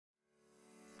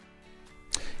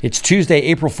It's Tuesday,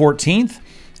 April 14th,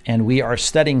 and we are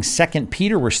studying 2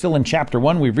 Peter. We're still in chapter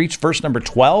 1. We've reached verse number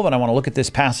 12, and I want to look at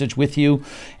this passage with you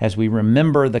as we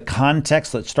remember the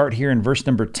context. Let's start here in verse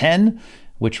number 10,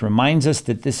 which reminds us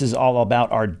that this is all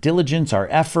about our diligence, our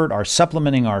effort, our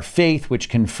supplementing our faith, which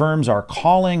confirms our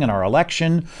calling and our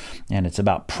election. And it's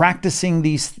about practicing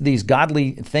these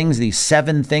godly things, these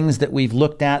 7 things that we've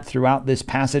looked at throughout this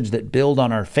passage that build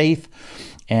on our faith.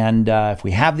 And if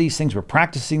we have these things, we're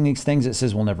practicing these things, it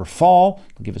says we'll never fall.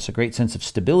 It'll give us a great sense of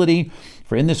stability.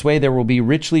 For in this way, there will be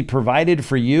richly provided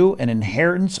for you an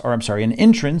entrance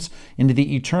into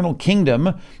the eternal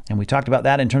kingdom. And we talked about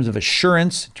that in terms of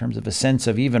assurance, in terms of a sense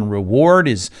of even reward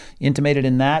is intimated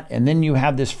in that. And then you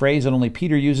have this phrase that only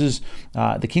Peter uses,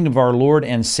 the kingdom of our Lord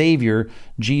and Savior,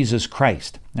 Jesus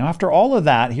Christ. Now, after all of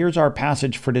that, here's our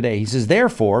passage for today. He says,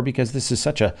 therefore, because this is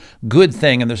such a good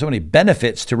thing and there's so many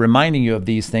benefits to reminding you of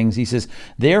these things, he says,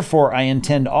 therefore, I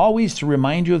intend always to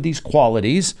remind you of these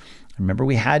qualities. Remember,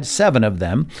 we had 7 of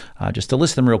them. Just to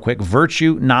list them real quick: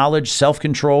 virtue, knowledge,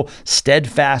 self-control,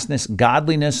 steadfastness,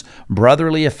 godliness,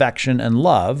 brotherly affection, and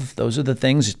love. Those are the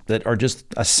things that are just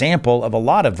a sample of a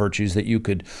lot of virtues that you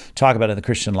could talk about in the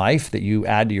Christian life, that you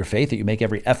add to your faith, that you make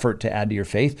every effort to add to your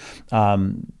faith.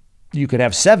 You could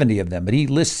have 70 of them, but he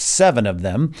lists 7 of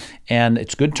them, and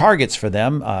it's good targets for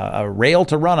them, a rail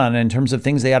to run on in terms of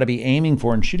things they ought to be aiming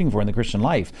for and shooting for in the Christian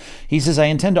life. He says, I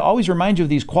intend to always remind you of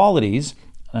these qualities.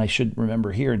 And I should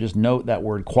remember here and just note that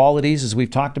word qualities, as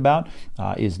we've talked about,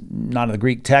 is not in the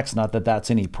Greek text, not that that's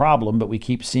any problem, but we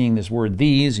keep seeing this word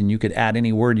these, and you could add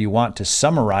any word you want to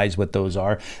summarize what those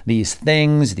are. These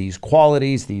things, these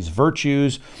qualities, these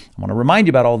virtues. I want to remind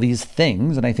you about all these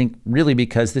things, and I think really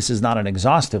because this is not an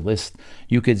exhaustive list,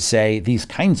 you could say these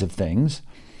kinds of things.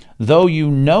 Though you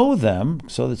know them,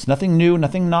 so it's nothing new,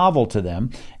 nothing novel to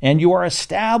them, and you are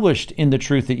established in the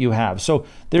truth that you have. So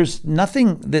there's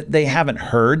nothing that they haven't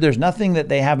heard. There's nothing that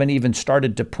they haven't even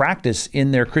started to practice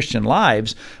in their Christian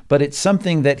lives, but it's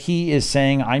something that he is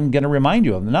saying, I'm going to remind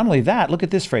you of. And not only that, look at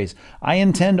this phrase, I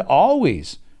intend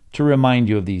always to remind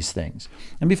you of these things.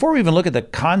 And before we even look at the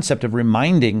concept of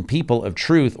reminding people of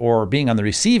truth or being on the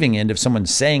receiving end of someone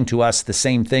saying to us the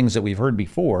same things that we've heard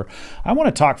before, I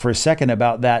want to talk for a second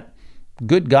about that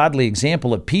good godly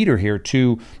example of Peter here,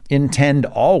 to intend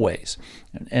always.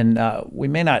 And we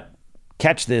may not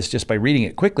catch this just by reading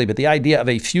it quickly, but the idea of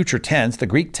a future tense, the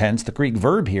Greek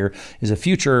verb here is a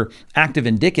future active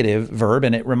indicative verb,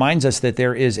 and it reminds us that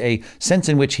there is a sense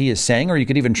in which he is saying, or you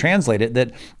could even translate it,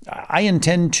 that I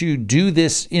intend to do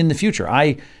this in the future.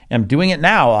 I am doing it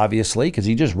now, obviously, because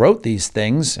he just wrote these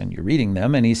things and you're reading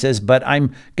them, and he says, but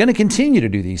I'm going to continue to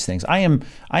do these things. I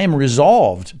am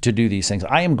resolved to do these things.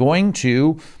 I am going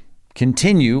to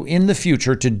continue in the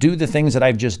future to do the things that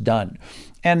I've just done.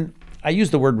 And I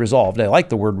use the word resolved. I like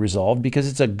the word resolved because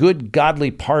it's a good, godly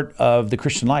part of the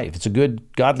Christian life. It's a good,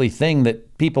 godly thing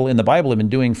that people in the Bible have been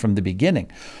doing from the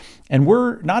beginning. And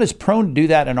we're not as prone to do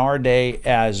that in our day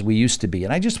as we used to be.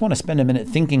 And I just want to spend a minute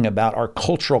thinking about our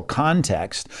cultural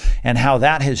context and how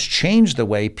that has changed the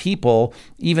way people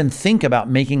even think about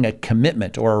making a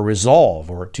commitment or a resolve,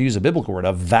 or to use a biblical word,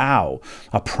 a vow,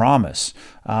 a promise.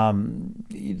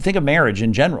 Think of marriage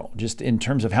in general, just in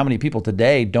terms of how many people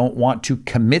today don't want to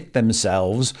commit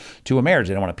themselves to a marriage.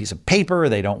 They don't want a piece of paper.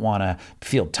 They don't want to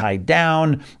feel tied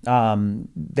down.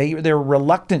 They're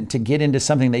reluctant to get into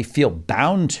something they feel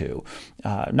bound to.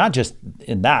 Not just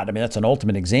in that. I mean, that's an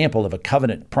ultimate example of a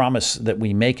covenant promise that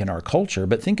we make in our culture.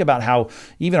 But think about how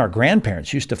even our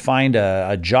grandparents used to find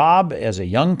a job as a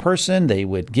young person. They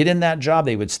would get in that job.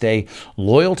 They would stay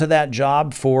loyal to that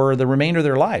job for the remainder of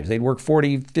their lives. They'd work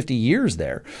 40, 50 years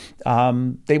there.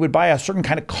 They would buy a certain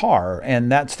kind of car,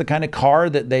 and that's the kind of car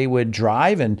that they would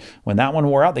drive. And when that one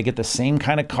wore out, they get the same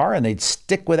kind of car, and they'd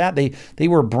stick with that. They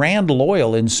were brand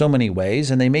loyal in so many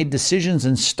ways, and they made decisions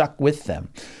and stuck with them.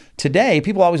 Today,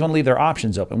 people always want to leave their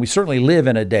options open. We certainly live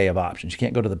in a day of options. You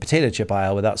can't go to the potato chip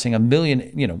aisle without seeing a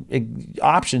million,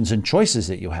 options and choices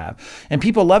that you have. And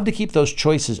people love to keep those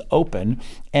choices open.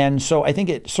 And so I think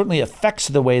it certainly affects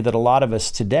the way that a lot of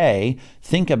us today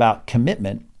think about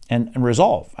commitment and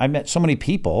resolve. I've met so many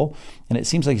people, and it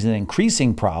seems like it's an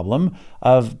increasing problem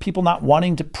of people not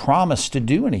wanting to promise to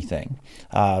do anything.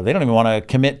 They don't even want to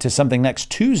commit to something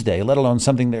next Tuesday, let alone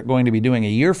something they're going to be doing a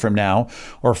year from now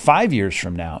or 5 years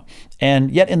from now. And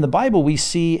yet in the Bible, we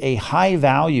see a high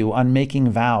value on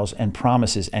making vows and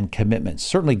promises and commitments,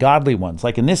 certainly godly ones.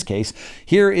 Like in this case,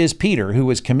 here is Peter, who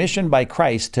was commissioned by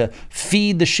Christ to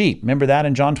feed the sheep. Remember that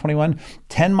in John 21?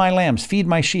 Tend my lambs, feed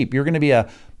my sheep. You're going to be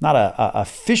not a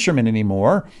fisherman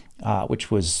anymore,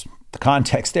 which was the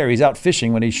context there, he's out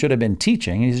fishing when he should have been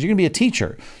teaching. He says, you're going to be a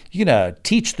teacher. You're going to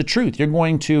teach the truth. You're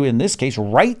going to, in this case,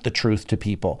 write the truth to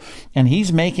people. And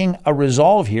he's making a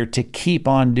resolve here to keep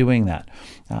on doing that.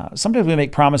 Sometimes we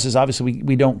make promises, obviously,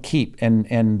 we don't keep,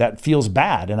 and that feels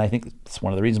bad. And I think it's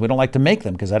one of the reasons we don't like to make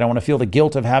them, because I don't want to feel the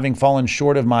guilt of having fallen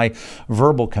short of my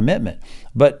verbal commitment.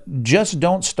 But just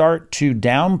don't start to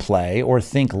downplay or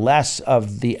think less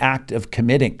of the act of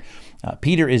committing.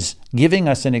 Peter is giving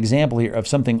us an example here of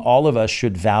something all of us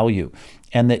should value,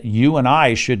 and that you and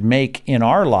I should make in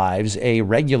our lives a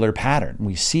regular pattern.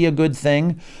 We see a good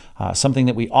thing, something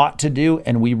that we ought to do,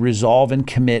 and we resolve and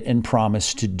commit and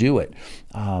promise to do it.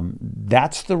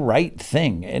 That's the right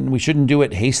thing. And we shouldn't do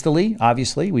it hastily,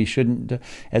 obviously. We shouldn't,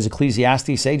 as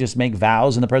Ecclesiastes say, just make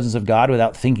vows in the presence of God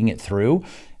without thinking it through.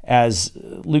 As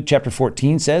Luke chapter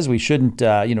 14 says, we shouldn't,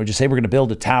 just say we're going to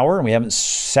build a tower and we haven't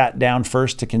sat down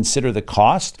first to consider the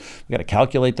cost. We got to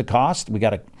calculate the cost. We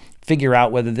got to figure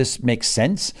out whether this makes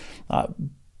sense.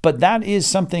 But that is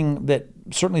something that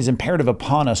certainly is imperative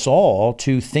upon us all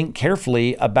to think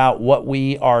carefully about what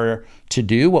we are to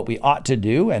do, what we ought to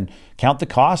do, and count the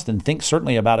cost, and think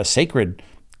certainly about a sacred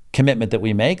commitment that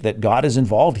we make, that God is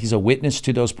involved. He's a witness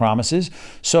to those promises.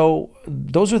 So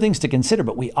those are things to consider,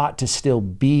 but we ought to still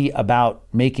be about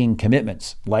making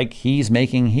commitments like he's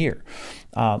making here.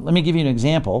 Let me give you an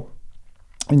example.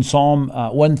 In Psalm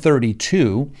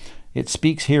 132, it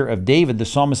speaks here of David. The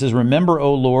psalmist says, remember,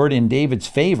 O Lord, in David's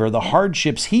favor, the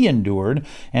hardships he endured,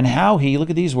 and how he, look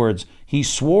at these words, he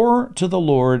swore to the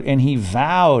Lord and he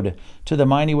vowed to the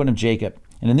Mighty One of Jacob.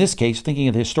 And in this case, thinking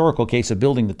of the historical case of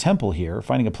building the temple here,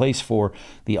 finding a place for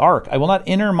the ark, I will not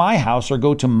enter my house or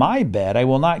go to my bed. I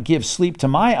will not give sleep to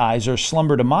my eyes or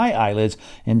slumber to my eyelids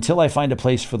until I find a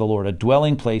place for the Lord, a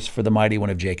dwelling place for the Mighty One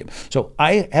of Jacob. So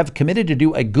I have committed to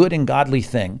do a good and godly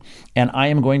thing, and I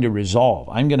am going to resolve.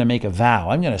 I'm going to make a vow.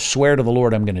 I'm going to swear to the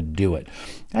Lord I'm going to do it.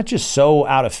 That's just so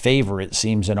out of favor, it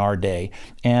seems, in our day.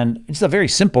 And it's a very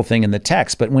simple thing in the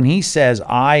text, but when he says,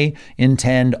 I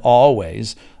intend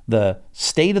always, the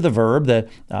state of the verb,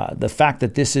 the fact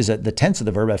that this is the tense of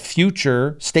the verb, a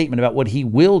future statement about what he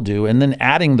will do, and then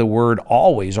adding the word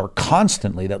always or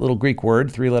constantly, that little Greek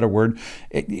word, three-letter word,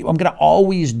 I'm going to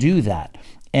always do that.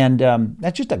 And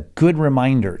that's just a good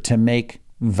reminder to make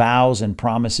vows and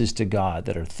promises to God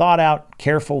that are thought out,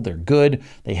 careful, they're good,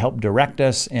 they help direct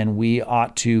us, and we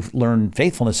ought to learn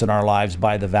faithfulness in our lives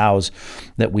by the vows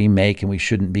that we make, and we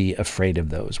shouldn't be afraid of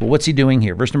those. Well, what's he doing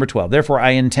here? Verse number 12, therefore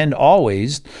I intend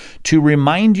always to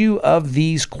remind you of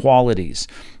these qualities.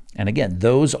 And again,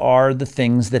 those are the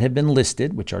things that have been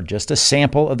listed, which are just a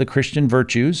sample of the Christian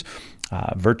virtues.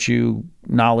 Virtue,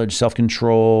 knowledge,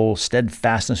 self-control,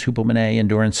 steadfastness, hupomene,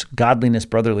 endurance, godliness,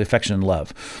 brotherly affection, and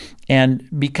love. And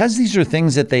because these are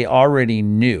things that they already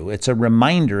knew, it's a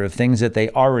reminder of things that they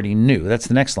already knew. That's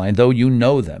the next line, though you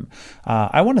know them.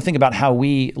 I want to think about how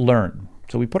we learn.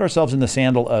 So we put ourselves in the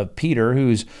sandal of Peter,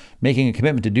 who's making a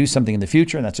commitment to do something in the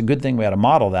future, and that's a good thing. We ought to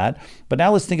model that. But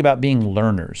now let's think about being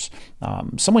learners.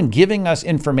 Someone giving us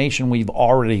information we've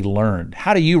already learned.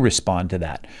 How do you respond to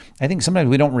that? I think sometimes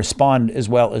we don't respond as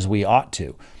well as we ought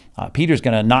to. Peter's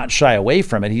going to not shy away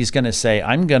from it. He's going to say,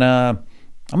 I'm going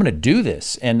to do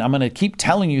this, and I'm going to keep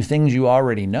telling you things you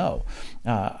already know.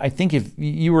 I think if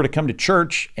you were to come to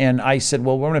church and I said,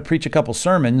 well, we're going to preach a couple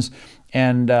sermons,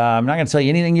 and I'm not going to tell you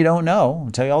anything you don't know.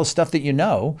 I'll tell you all the stuff that you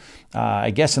know.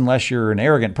 I guess unless you're an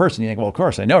arrogant person, you think, well, of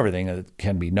course, I know everything that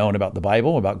can be known about the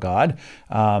Bible, about God.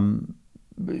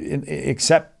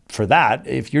 Except for that,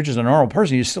 if you're just a normal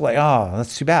person, you're still like, oh,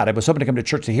 that's too bad. I was hoping to come to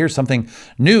church to hear something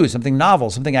new, something novel,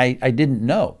 something I didn't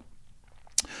know.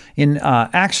 In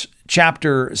Acts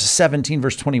chapter 17,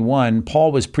 verse 21,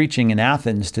 Paul was preaching in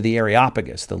Athens to the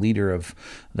Areopagus, the leader of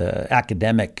the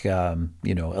academic,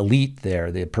 elite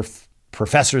there, the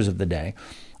professors of the day.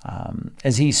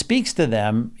 As he speaks to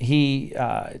them, he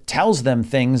tells them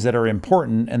things that are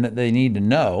important and that they need to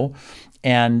know.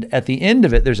 And at the end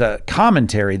of it, there's a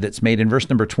commentary that's made in verse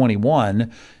number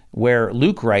 21, where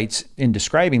Luke writes, in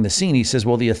describing the scene, he says,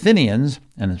 well, the Athenians,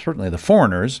 and certainly the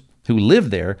foreigners who lived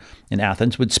there in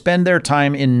Athens, would spend their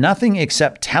time in nothing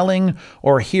except telling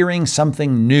or hearing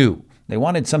something new. They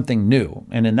wanted something new.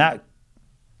 And in that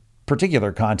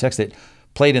particular context, it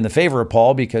played in the favor of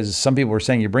Paul, because some people were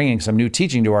saying, you're bringing some new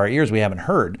teaching to our ears we haven't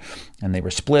heard. And they were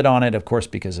split on it, of course,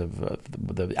 because of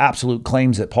the absolute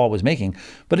claims that Paul was making.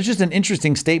 But it's just an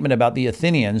interesting statement about the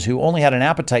Athenians, who only had an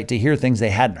appetite to hear things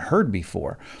they hadn't heard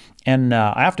before. And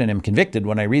I often am convicted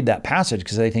when I read that passage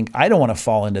because I think I don't want to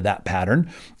fall into that pattern.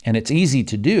 And it's easy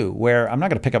to do where I'm not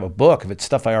going to pick up a book if it's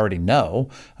stuff I already know.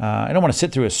 I don't want to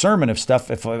sit through a sermon of stuff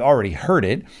if I've already heard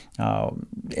it.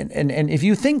 And if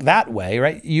you think that way,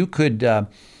 right, you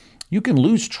can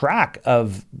lose track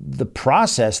of the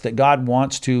process that God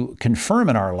wants to confirm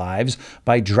in our lives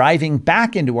by driving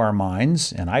back into our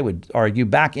minds, and I would argue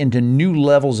back into new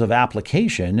levels of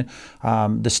application,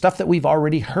 the stuff that we've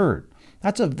already heard.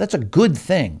 That's a good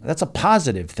thing. That's a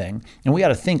positive thing. And we got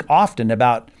to think often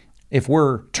about if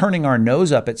we're turning our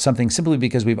nose up at something simply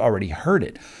because we've already heard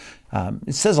it.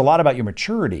 It says a lot about your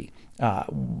maturity.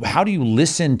 How do you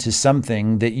listen to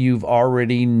something that you've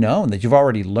already known, that you've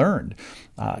already learned?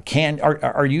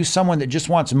 Are you someone that just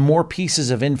wants more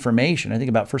pieces of information? I think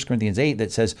about 1 Corinthians 8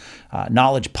 that says,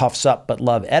 knowledge puffs up, but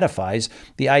love edifies.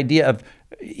 The idea of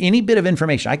any bit of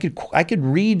information. I could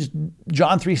read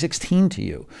John 3:16 to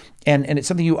you, and it's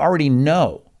something you already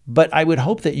know. But I would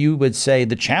hope that you would say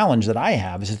the challenge that I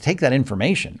have is to take that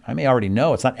information. I may already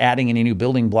know. It's not adding any new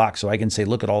building blocks so I can say,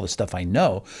 look at all the stuff I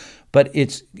know. But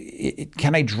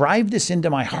can I drive this into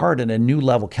my heart at a new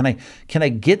level? Can I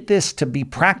get this to be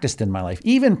practiced in my life?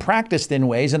 Even practiced in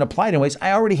ways and applied in ways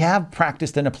I already have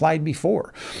practiced and applied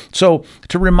before. So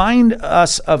to remind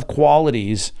us of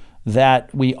qualities that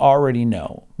we already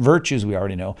know, virtues we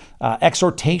already know,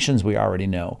 exhortations we already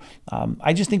know.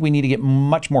 I just think we need to get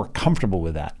much more comfortable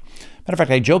with that. Matter of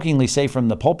fact, I jokingly say from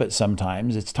the pulpit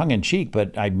sometimes, it's tongue in cheek,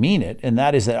 but I mean it. And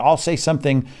that is that I'll say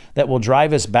something that will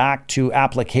drive us back to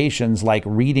applications like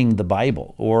reading the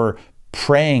Bible or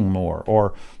praying more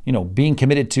or, being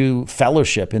committed to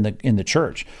fellowship in the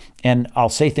church. And I'll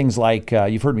say things like,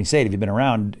 you've heard me say it, if you've been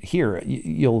around here,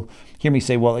 you'll hear me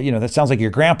say, well, that sounds like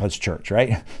your grandpa's church, right?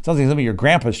 Sounds like something your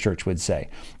grandpa's church would say.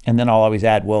 And then I'll always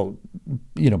add, well,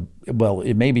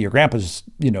 it may be your grandpa's,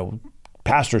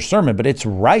 pastor's sermon, but it's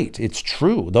right. It's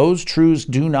true. Those truths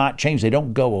do not change. They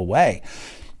don't go away.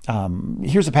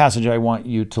 Here's a passage I want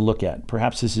you to look at.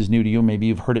 Perhaps this is new to you. Maybe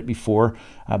you've heard it before,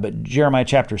 but Jeremiah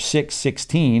chapter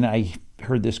 6:16, I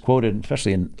heard this quoted,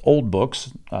 especially in old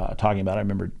books, talking about it. I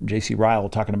remember J.C. Ryle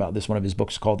talking about this, one of his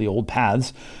books called The Old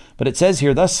Paths. But it says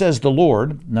here, thus says the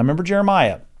Lord. Now remember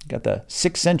Jeremiah, got the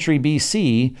 6th century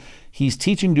BC. He's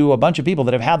teaching to a bunch of people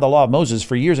that have had the law of Moses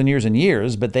for years and years and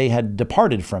years, but they had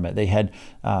departed from it.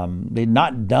 They'd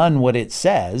not done what it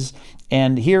says.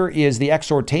 And here is the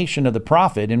exhortation of the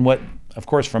prophet in what, of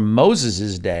course, from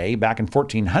Moses' day, back in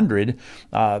 1400,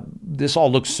 this all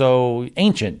looks so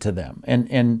ancient to them.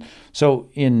 And so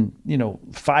in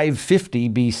 550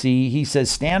 BC, he says,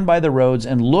 stand by the roads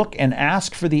and look and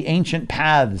ask for the ancient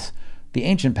paths,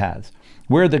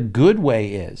 where the good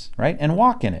way is, right? And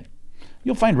walk in it.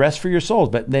 You'll find rest for your souls,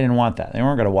 but they didn't want that. They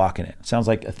weren't going to walk in it. It sounds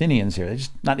like Athenians here. They're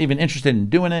just not even interested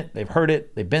in doing it. They've heard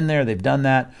it. They've been there. They've done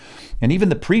that. And even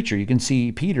the preacher, you can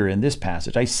see Peter in this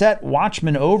passage. I set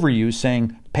watchmen over you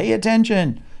saying, pay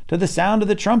attention to the sound of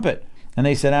the trumpet. And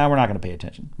they said, we're not going to pay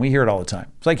attention. We hear it all the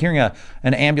time. It's like hearing an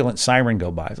ambulance siren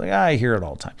go by. It's like, I hear it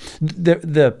all the time.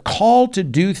 The call to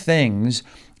do things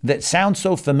that sound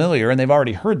so familiar, and they've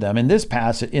already heard them. In this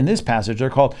passage, they're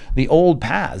called the old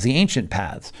paths, the ancient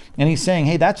paths. And he's saying,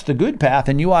 hey, that's the good path,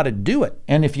 and you ought to do it.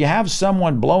 And if you have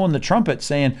someone blowing the trumpet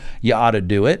saying you ought to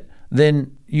do it,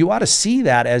 then you ought to see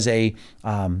that as a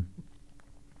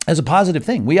positive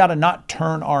thing. We ought to not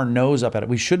turn our nose up at it.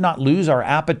 We should not lose our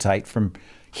appetite from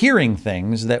hearing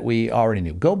things that we already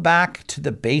knew. Go back to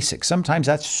the basics. Sometimes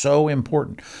that's so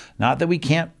important. Not that we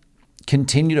can't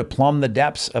continue to plumb the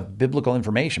depths of biblical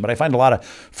information. But I find a lot of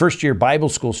first-year Bible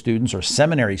school students or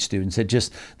seminary students that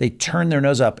they turn their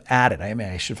nose up at it. I mean,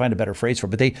 I should find a better phrase for it,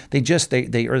 but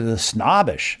they are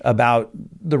snobbish about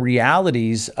the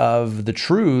realities of the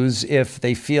truths if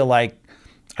they feel like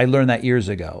I learned that years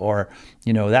ago, or,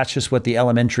 that's just what the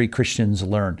elementary Christians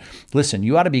learn. Listen,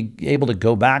 you ought to be able to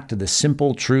go back to the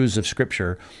simple truths of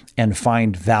Scripture and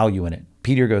find value in it.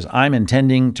 Peter goes, I'm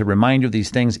intending to remind you of these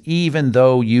things, even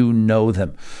though you know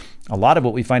them. A lot of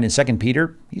what we find in 2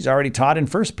 Peter, he's already taught in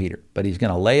 1 Peter, but he's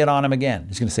going to lay it on him again.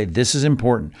 He's going to say, this is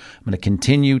important. I'm going to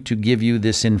continue to give you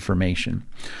this information.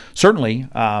 Certainly,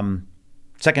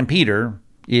 2 Peter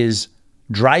is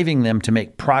driving them to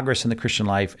make progress in the Christian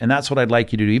life. And that's what I'd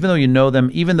like you to do. Even though you know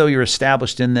them, even though you're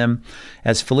established in them,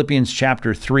 as Philippians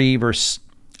chapter 3, verse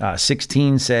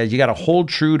 16 says, you got to hold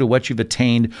true to what you've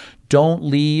attained. Don't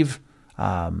leave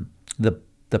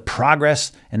the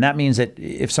progress. And that means that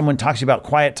if someone talks to you about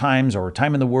quiet times or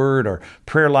time in the Word or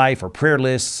prayer life or prayer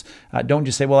lists, don't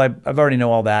just say, well, I've already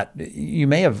know all that. You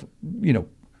may have,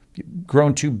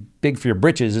 grown too big for your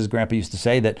britches, as Grandpa used to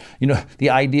say, that, the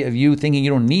idea of you thinking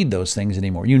you don't need those things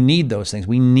anymore. You need those things.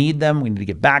 We need them. We need to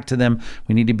get back to them.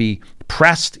 We need to be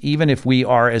pressed, even if we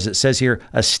are, as it says here,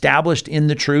 established in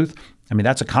the truth. I mean,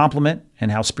 that's a compliment,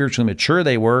 and how spiritually mature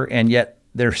they were, and yet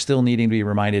they're still needing to be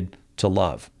reminded to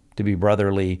love, to be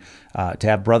brotherly, to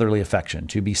have brotherly affection,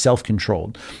 to be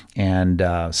self-controlled. And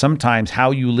sometimes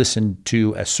how you listen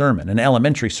to a sermon, an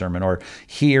elementary sermon, or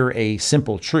hear a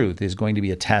simple truth is going to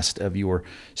be a test of your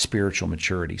spiritual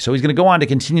maturity. So he's going to go on to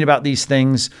continue about these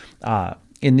things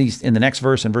in the next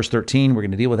verse, in verse 13. We're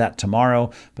going to deal with that tomorrow.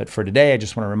 But for today, I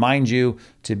just want to remind you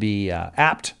to be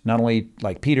apt, not only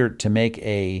like Peter, to make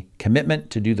a commitment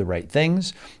to do the right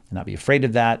things and not be afraid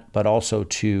of that, but also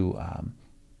to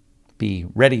be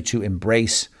ready to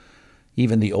embrace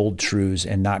even the old truths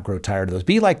and not grow tired of those.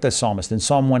 Be like the psalmist in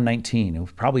Psalm 119, who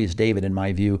probably is David in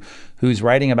my view, who's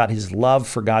writing about his love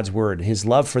for God's word, his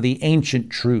love for the ancient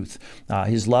truth,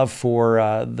 his love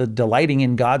for the delighting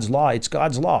in God's law. It's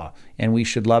God's law, and we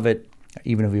should love it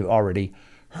even if we've already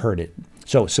heard it.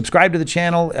 So subscribe to the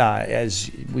channel, as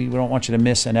we don't want you to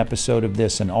miss an episode of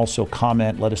this, and also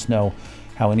comment, let us know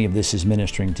how any of this is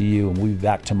ministering to you. And we'll be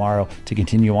back tomorrow to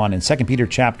continue on in 2 Peter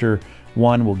chapter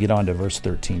 1. We'll get on to verse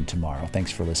 13 tomorrow. Thanks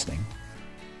for listening.